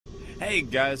Hey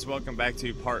guys, welcome back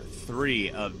to part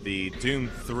 3 of the Doom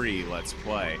 3 Let's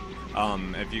Play.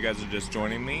 If you guys are just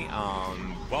joining me,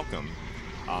 welcome.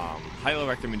 Highly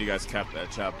recommend you guys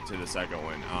catch up to the second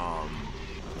one,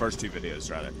 first two videos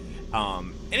rather.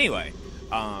 Anyway,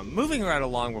 moving right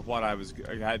along with what I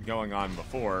had going on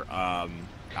before,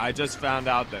 I just found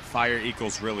out that fire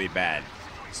equals really bad.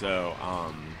 So,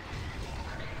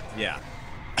 yeah.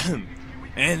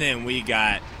 And then we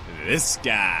got this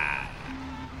guy.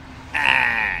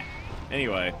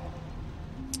 Anyway,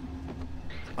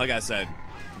 like I said,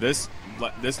 this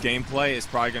gameplay is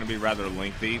probably going to be rather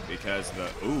lengthy because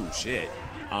this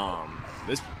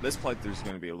playthrough is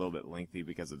going to be a little bit lengthy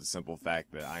because of the simple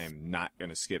fact that I am not going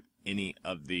to skip any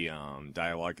of the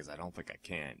dialogue because I don't think I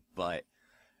can. But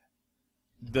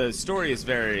the story is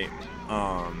very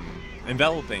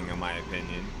enveloping, in my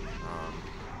opinion.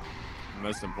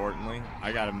 Most importantly,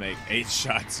 I got to make 8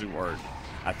 shots work.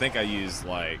 I think I used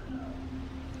like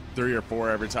 3 or 4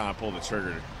 every time I pull the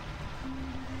trigger.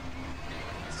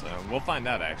 So we'll find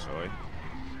out actually.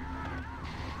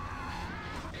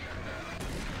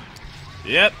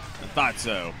 Yep, I thought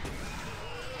so.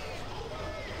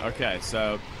 Okay,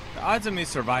 so the odds of me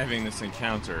surviving this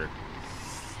encounter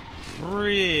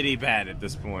pretty bad at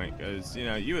this point, because you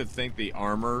know you would think the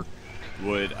armor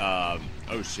would oh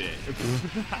shit.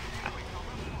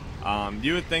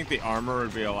 You would think the armor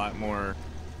would be a lot more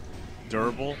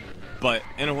durable, but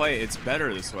in a way it's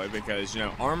better this way because, you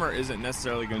know, armor isn't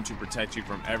necessarily going to protect you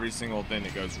from every single thing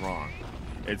that goes wrong.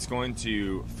 It's going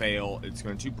to fail, it's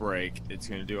going to break, it's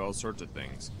going to do all sorts of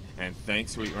things. And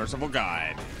thanks, sweet merciful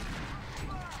God.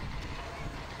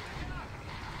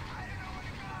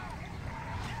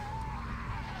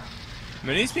 I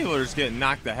mean, these people are just getting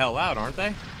knocked the hell out, aren't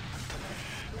they?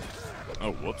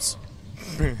 Oh, whoops.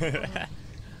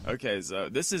 Okay, so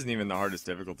this isn't even the hardest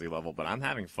difficulty level, but I'm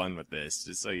having fun with this,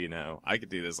 just so you know. I could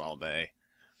do this all day.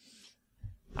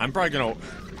 I'm probably gonna,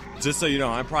 just so you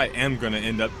know, I probably am gonna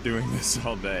end up doing this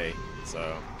all day,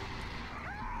 so.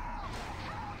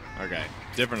 Okay,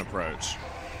 different approach.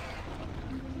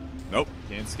 Nope,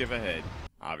 can't skip ahead,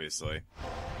 obviously.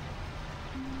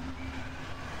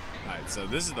 Alright, so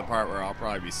this is the part where I'll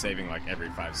probably be saving like every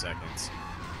 5 seconds.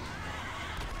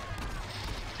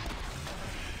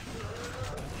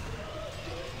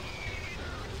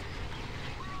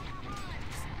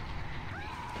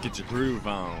 Get your groove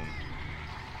on.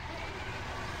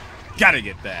 Gotta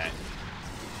get that.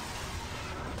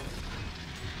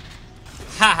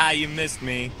 Haha, you missed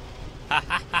me. Ha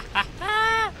ha ha ha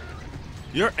ha.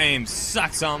 Your aim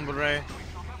sucks, hombre.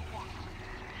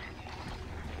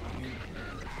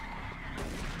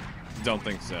 Don't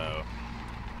think so.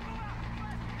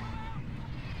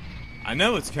 I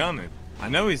know it's coming. I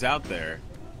know he's out there.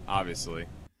 Obviously.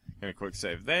 Gonna quick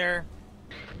save there.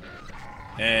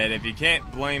 And if you can't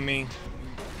blame me,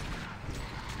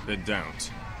 then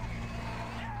don't.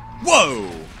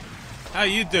 Whoa! How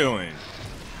you doing?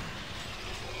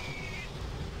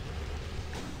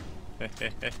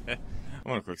 I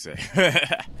want a quick save.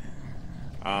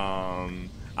 I'm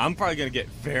probably gonna get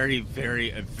very,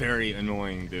 very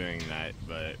annoying doing that,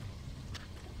 but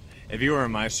if you were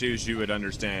in my shoes, you would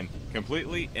understand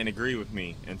completely and agree with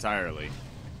me entirely.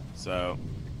 So,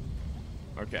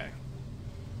 okay.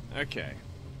 Okay.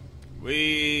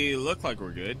 We look like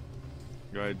we're good.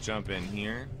 Go ahead and jump in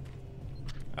here.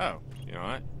 Oh, you know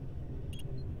what?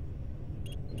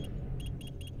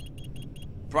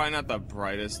 Probably not the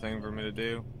brightest thing for me to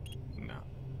do. No.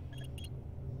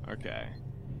 Okay.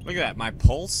 Look at that. My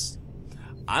pulse?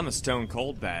 I'm a stone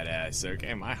cold badass.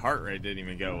 Okay, my heart rate didn't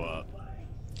even go up.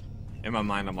 In my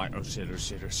mind, I'm like, oh shit, oh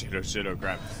shit, oh shit, oh shit, oh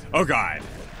crap. Oh god!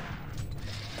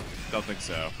 Don't think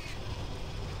so.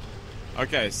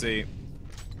 Okay, see,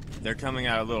 they're coming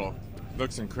out of little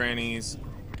nooks and crannies.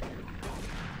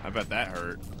 I bet that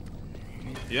hurt.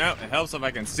 You know, it helps if I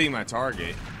can see my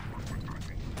target.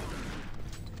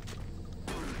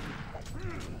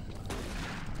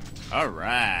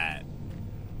 Alright.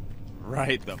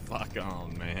 Right the fuck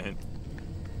on, man.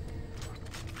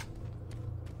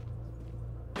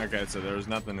 Okay, so there was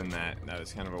nothing in that. That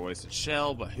was kind of a wasted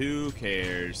shell, but who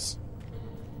cares?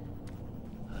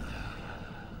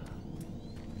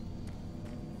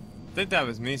 I think that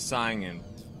was me sighing in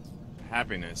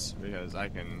happiness because I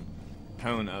can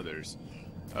pwn others.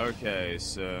 Okay,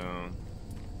 so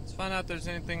let's find out if there's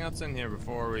anything else in here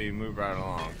before we move right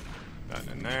along.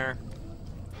 Nothing in there.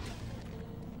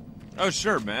 Oh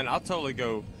sure, man, I'll totally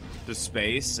go to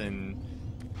space and...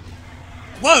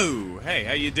 Whoa! Hey,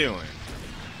 how you doing?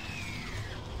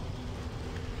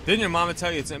 Didn't your mama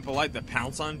tell you it's impolite to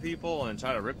pounce on people and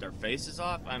try to rip their faces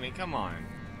off? I mean, come on.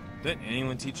 Didn't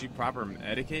anyone teach you proper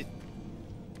etiquette?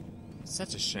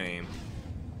 Such a shame.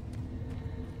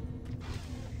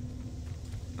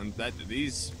 And that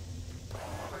these.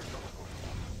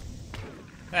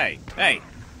 Hey, hey!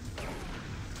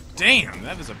 Damn,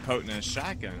 that was a potent ass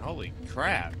shotgun. Holy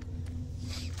crap!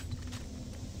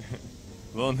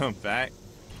 Little known fact.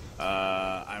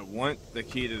 I want the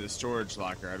key to the storage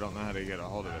locker. I don't know how to get a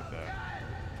hold of it though.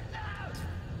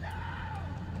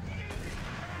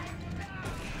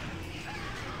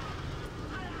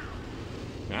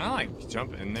 Can I like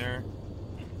jump in there?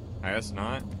 I guess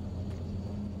not.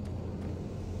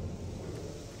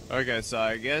 Okay, so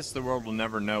I guess the world will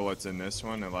never know what's in this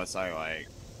one unless I like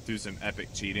do some epic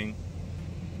cheating.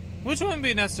 Which wouldn't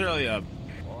be necessarily a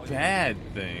bad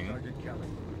thing. Sergeant Kelly,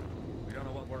 we don't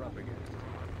know what we're up against.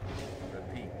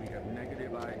 Repeat, we have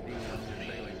negative ID on the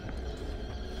sailing.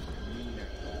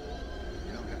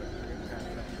 You don't have a clear path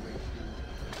evacuation.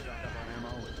 Stock up on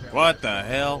ammo, establish What the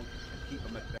hell? keep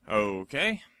them at bay.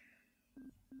 Okay.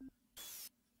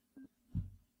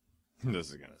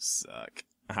 This is gonna suck.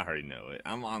 I already know it.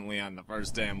 I'm only on the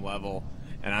first damn level,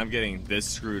 and I'm getting this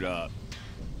screwed up.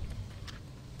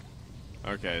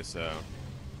 Okay, so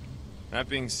that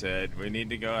being said, we need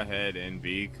to go ahead and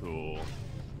be cool.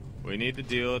 We need to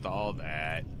deal with all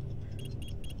that.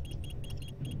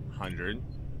 100.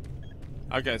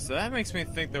 Okay, so that makes me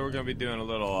think that we're going to be doing a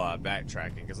little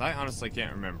backtracking, because I honestly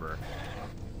can't remember.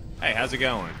 Hey, how's it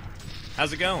going?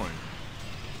 How's it going?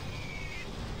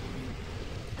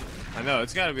 I know,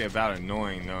 it's got to be about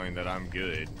annoying knowing that I'm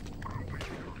good.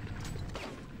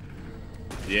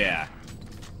 Yeah.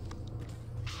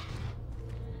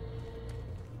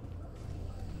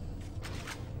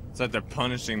 It's like they're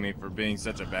punishing me for being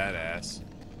such a badass.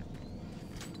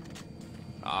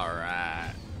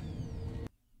 Alright.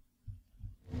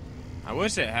 I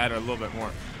wish it had a little bit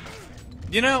more.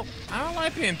 You know, I don't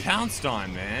like being pounced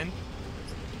on, man.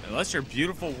 Unless you're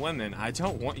beautiful women, I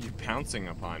don't want you pouncing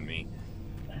upon me.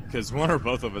 Because one or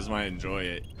both of us might enjoy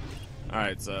it.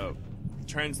 Alright, so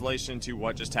translation to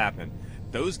what just happened.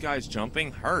 Those guys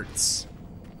jumping hurts.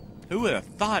 Who would have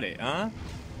thought it, huh?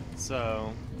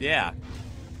 So, yeah.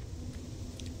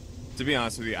 To be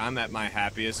honest with you, I'm at my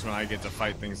happiest when I get to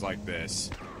fight things like this.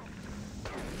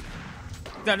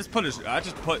 I just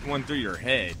put one through your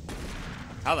head.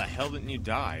 How the hell didn't you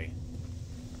die?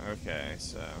 Okay,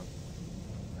 so.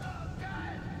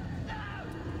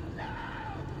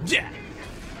 Yeah!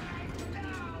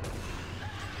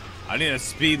 I need a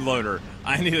speed loader.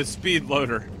 I need a speed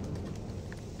loader.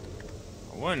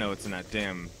 I want to know what's in that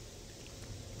damn.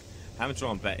 How much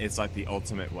will I bet it's like the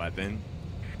ultimate weapon?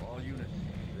 All units,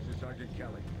 this is Sergeant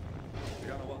Kelly. We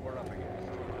don't know what we're up against.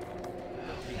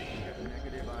 Repeat, we have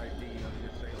negative ID on the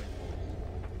assailing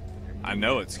force. I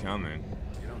know it's coming.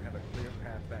 You don't have a clear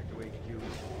path back to HQ.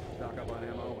 Stock up on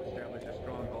ammo, establish a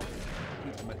stronghold,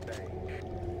 keep them at bay.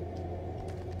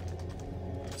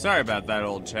 Sorry about that,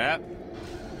 old chap.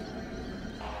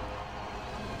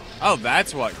 Oh,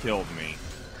 that's what killed me.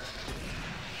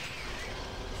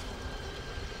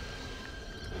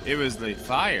 It was the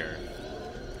fire.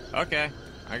 Okay,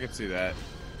 I can see that.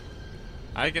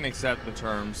 I can accept the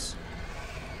terms.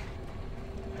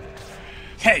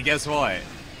 Hey, guess what?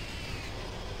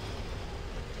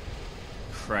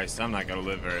 Christ, I'm not gonna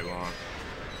live very long.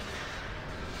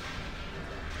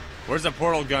 Where's the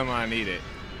portal gun when I need it?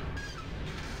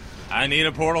 I need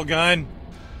a portal gun.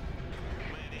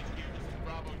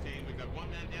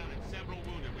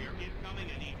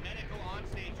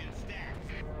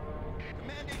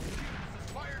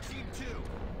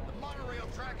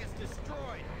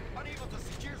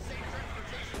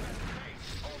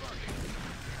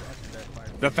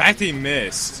 The fact he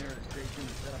missed.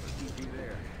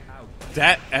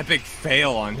 That epic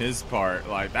fail on his part,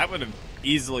 like that would have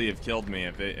easily have killed me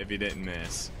if he didn't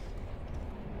miss.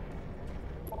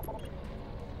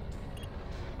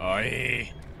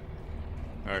 Oi.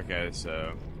 Okay,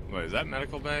 so what is that,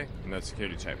 medical bay? No,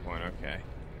 security checkpoint. Okay,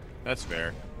 that's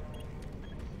fair.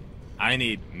 I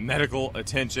need medical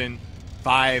attention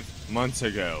 5 months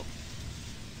ago.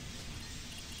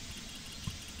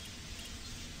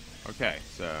 Okay,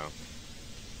 so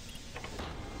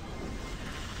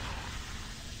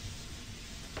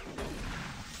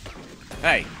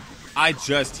hey, I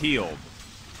just healed,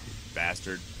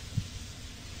 bastard.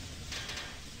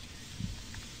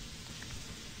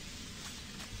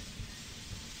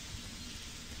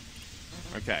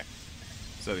 Okay,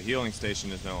 so the healing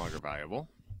station is no longer viable.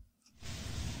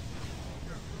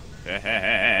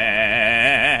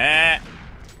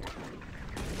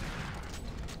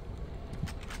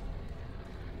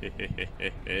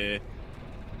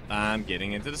 I'm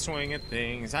getting into the swing of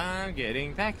things. I'm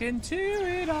getting back into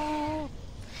it all.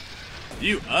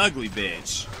 You ugly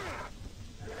bitch.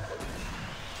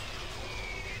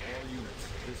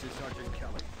 This is Sergeant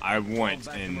Kelly. I want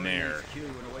in there.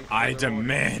 I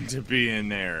demand to be in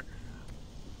there.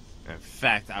 In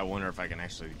fact, I wonder if I can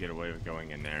actually get away with going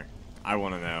in there. I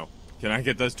want to know. Can I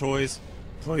get those toys?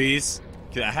 Please?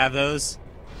 Can I have those?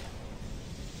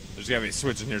 There's gotta be a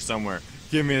switch in here somewhere.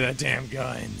 Give me the damn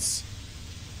guns.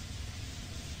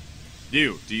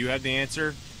 Do you have the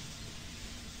answer?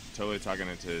 Totally talking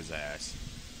into his ass.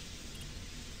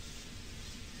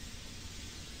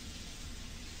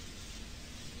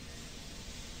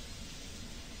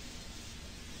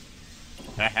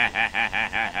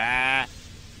 I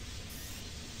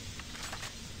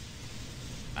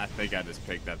think I just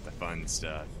picked up the fun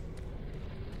stuff.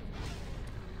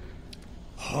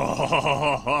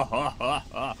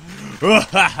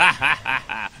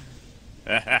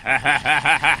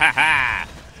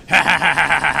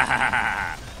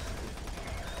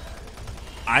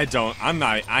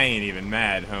 I ain't even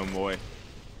mad, homeboy.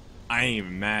 I ain't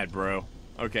even mad, bro.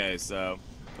 Okay, so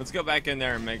let's go back in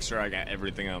there and make sure I got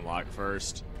everything unlocked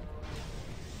first.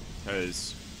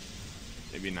 Because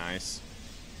it'd be nice.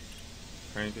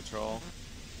 Train control.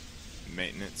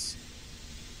 Maintenance.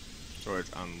 Storage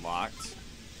unlocked.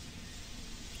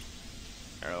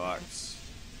 Airlocks.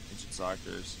 Engine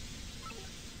lockers.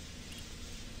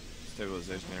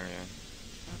 Stabilization area.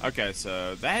 Okay,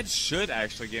 so that should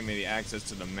actually give me the access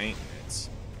to the maintenance.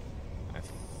 I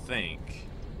think.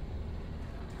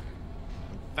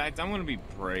 In fact, I'm gonna be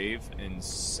brave and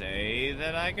say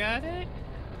that I got it.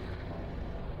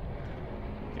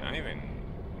 Can I even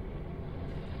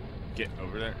get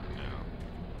over there? No.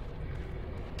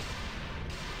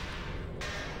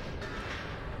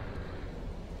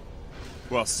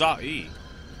 Well, saw E.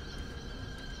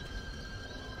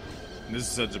 This is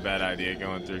such a bad idea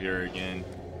going through here again.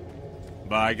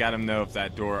 But I gotta know if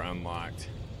that door unlocked.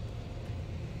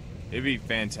 It'd be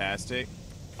fantastic.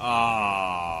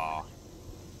 Ah.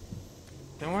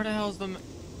 Then where the hell's the...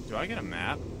 Do I get a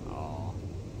map? Oh.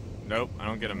 Nope, I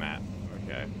don't get a map.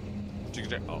 Okay.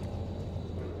 Oh.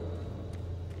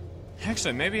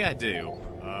 Actually, maybe I do.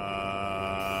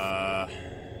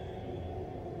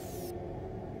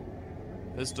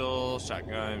 Pistol,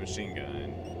 shotgun, machine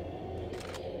gun.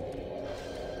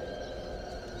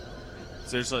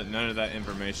 Seriously, none of that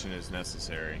information is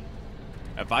necessary.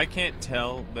 If I can't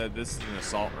tell that this is an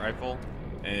assault rifle,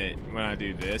 and when I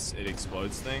do this, it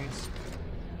explodes things,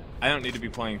 I don't need to be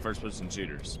playing first-person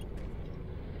shooters.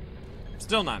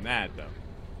 Still not mad, though.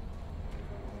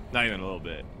 Not even a little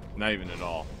bit. Not even at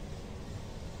all.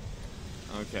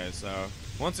 Okay, so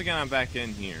once again, I'm back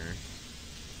in here.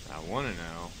 I want to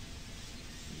know.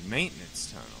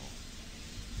 Maintenance tunnel.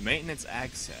 Maintenance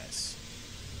access.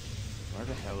 Where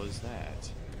the hell is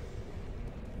that?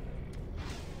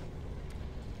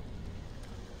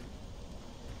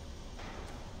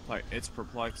 Like, it's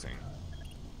perplexing.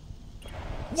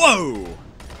 Whoa!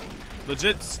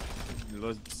 Legit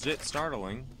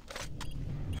startling.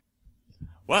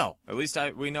 Well, at least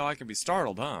we know I can be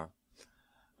startled, huh?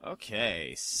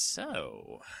 Okay,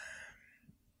 so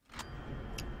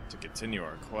to continue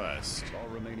our quest. All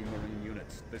remaining Marine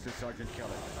units, this is Sergeant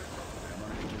Kelly. I'm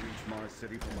unable to reach Mars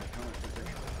City from my current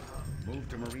position. Move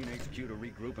to Marine HQ to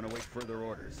regroup and await further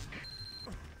orders.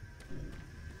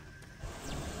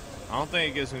 I don't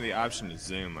think it gives me the option to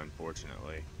zoom,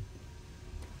 unfortunately.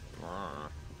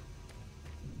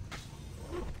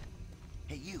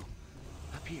 Hey, you!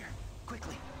 Up here,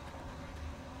 quickly!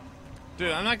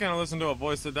 Dude, I'm not gonna listen to a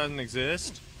voice that doesn't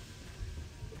exist.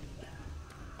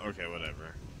 Okay,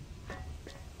 whatever.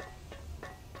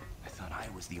 I thought I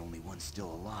was the only one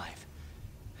still alive.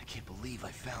 I can't believe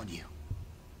I found you.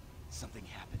 Something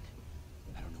happened.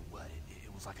 I don't know what.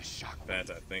 It was like a shock wave.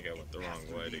 I think I went the wrong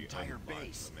way to get entire unlock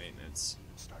base. the maintenance.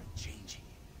 It started changing.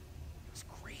 It was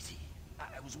crazy.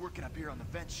 I was working up here on the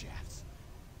vent shafts.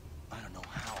 I don't know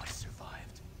how I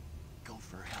survived. Go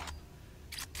for help.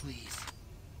 Please.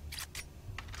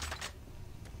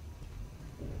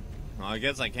 Well, I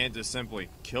guess I can't just simply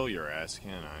kill your ass,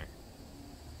 can I?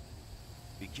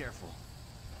 Be careful.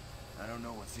 I don't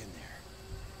know what's in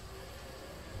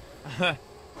there.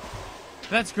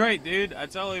 That's great, dude. I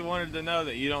totally wanted to know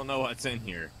that you don't know what's in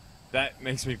here. That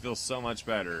makes me feel so much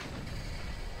better.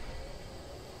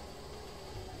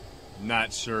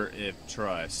 Not sure if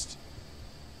trust.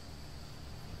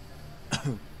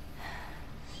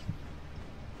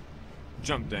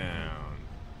 Jump down.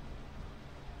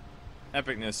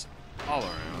 Epicness all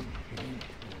around.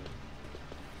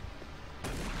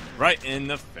 Right in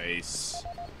the face.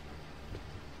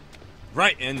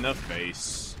 Right in the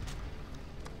face.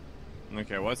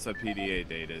 Okay, what's the PDA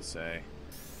data say?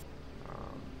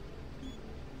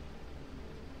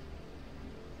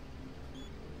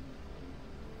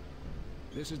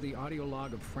 This is the audio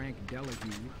log of Frank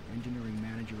Delahue, engineering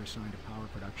manager assigned to power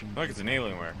production. Look, it's an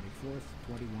Alienware. 24th,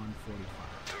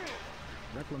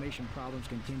 2145. Reclamation problems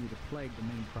continue to plague the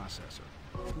main processor.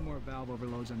 2 more valve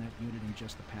overloads on that unit in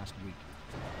just the past week.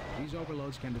 These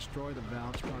overloads can destroy the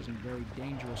valves, causing very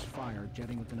dangerous fire,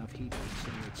 jetting with enough heat to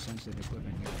incinerate sensitive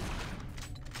equipment nearby.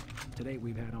 To date,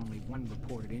 we've had only 1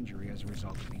 reported injury as a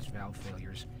result of these valve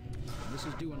failures. And this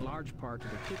is due in large part to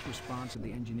the quick response of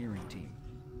the engineering team.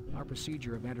 Our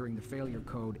procedure of entering the failure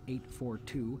code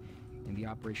 842 in the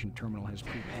operation terminal has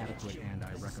proved adequate, and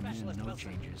I recommend no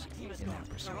changes in that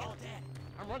procedure. They're all dead.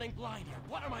 I'm running blind here.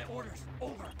 What are my orders?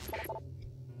 Over.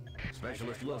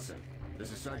 Specialist Wilson,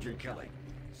 this is Sergeant Kelly.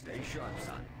 Stay sharp,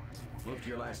 son. Move to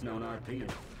your last known RP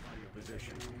and find your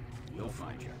position. We'll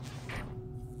find you.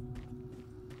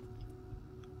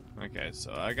 Okay,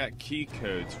 so I got key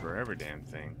codes for every damn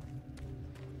thing.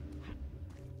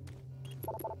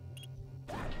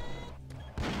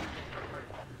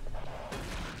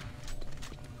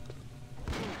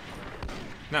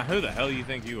 Now, who the hell you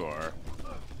think you are?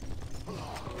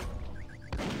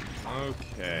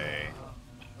 Okay.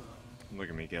 Look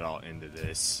at me get all into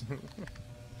this.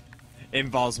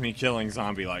 Involves me killing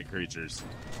zombie-like creatures.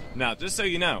 Now, just so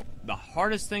you know, the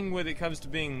hardest thing when it comes to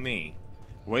being me,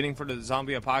 waiting for the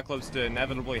zombie apocalypse to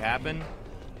inevitably happen,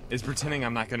 is pretending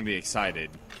I'm not going to be excited.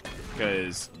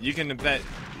 Because you can bet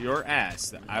your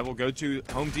ass that I will go to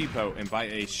Home Depot and buy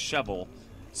a shovel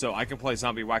so I can play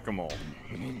zombie whack-a-mole.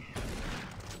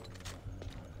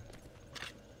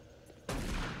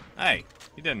 Hey,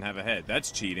 he doesn't have a head.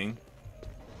 That's cheating.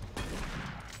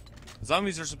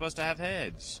 Zombies are supposed to have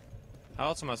heads. How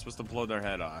else am I supposed to blow their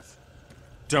head off?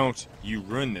 Don't you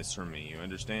ruin this for me, you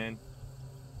understand?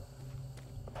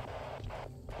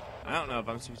 I don't know if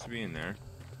I'm supposed to be in there.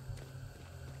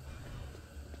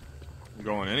 I'm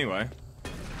going anyway.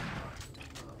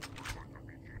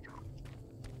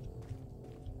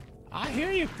 I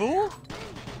hear you, fool!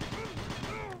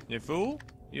 You fool?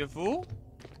 You fool?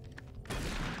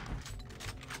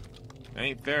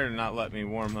 Ain't fair to not let me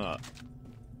warm up.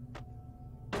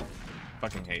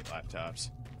 Fucking hate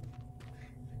laptops.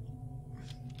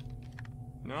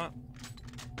 Not.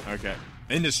 Okay.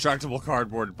 Indestructible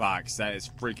cardboard box. That is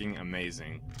freaking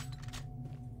amazing.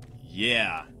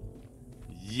 Yeah.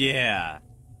 Yeah.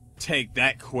 Take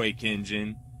that, Quake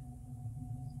engine.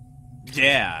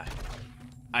 Yeah.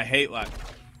 I hate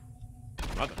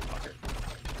Motherfucker.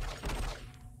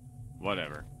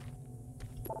 Whatever.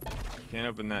 Can't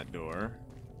open that door.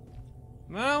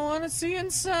 I want to see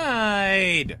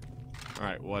inside.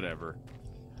 Alright, whatever.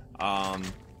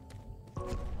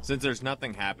 Since there's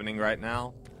nothing happening right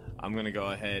now, I'm going to go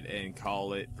ahead and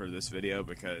call it for this video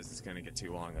because it's going to get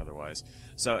too long otherwise.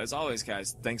 So, as always,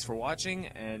 guys, thanks for watching,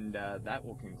 and that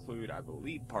will conclude, I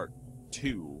believe, part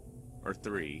 2 or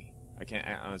 3. I can't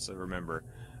honestly remember.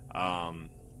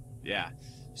 Yeah.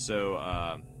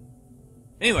 So,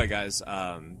 anyway, guys,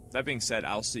 that being said,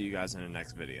 I'll see you guys in the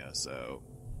next video. So,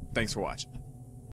 thanks for watching.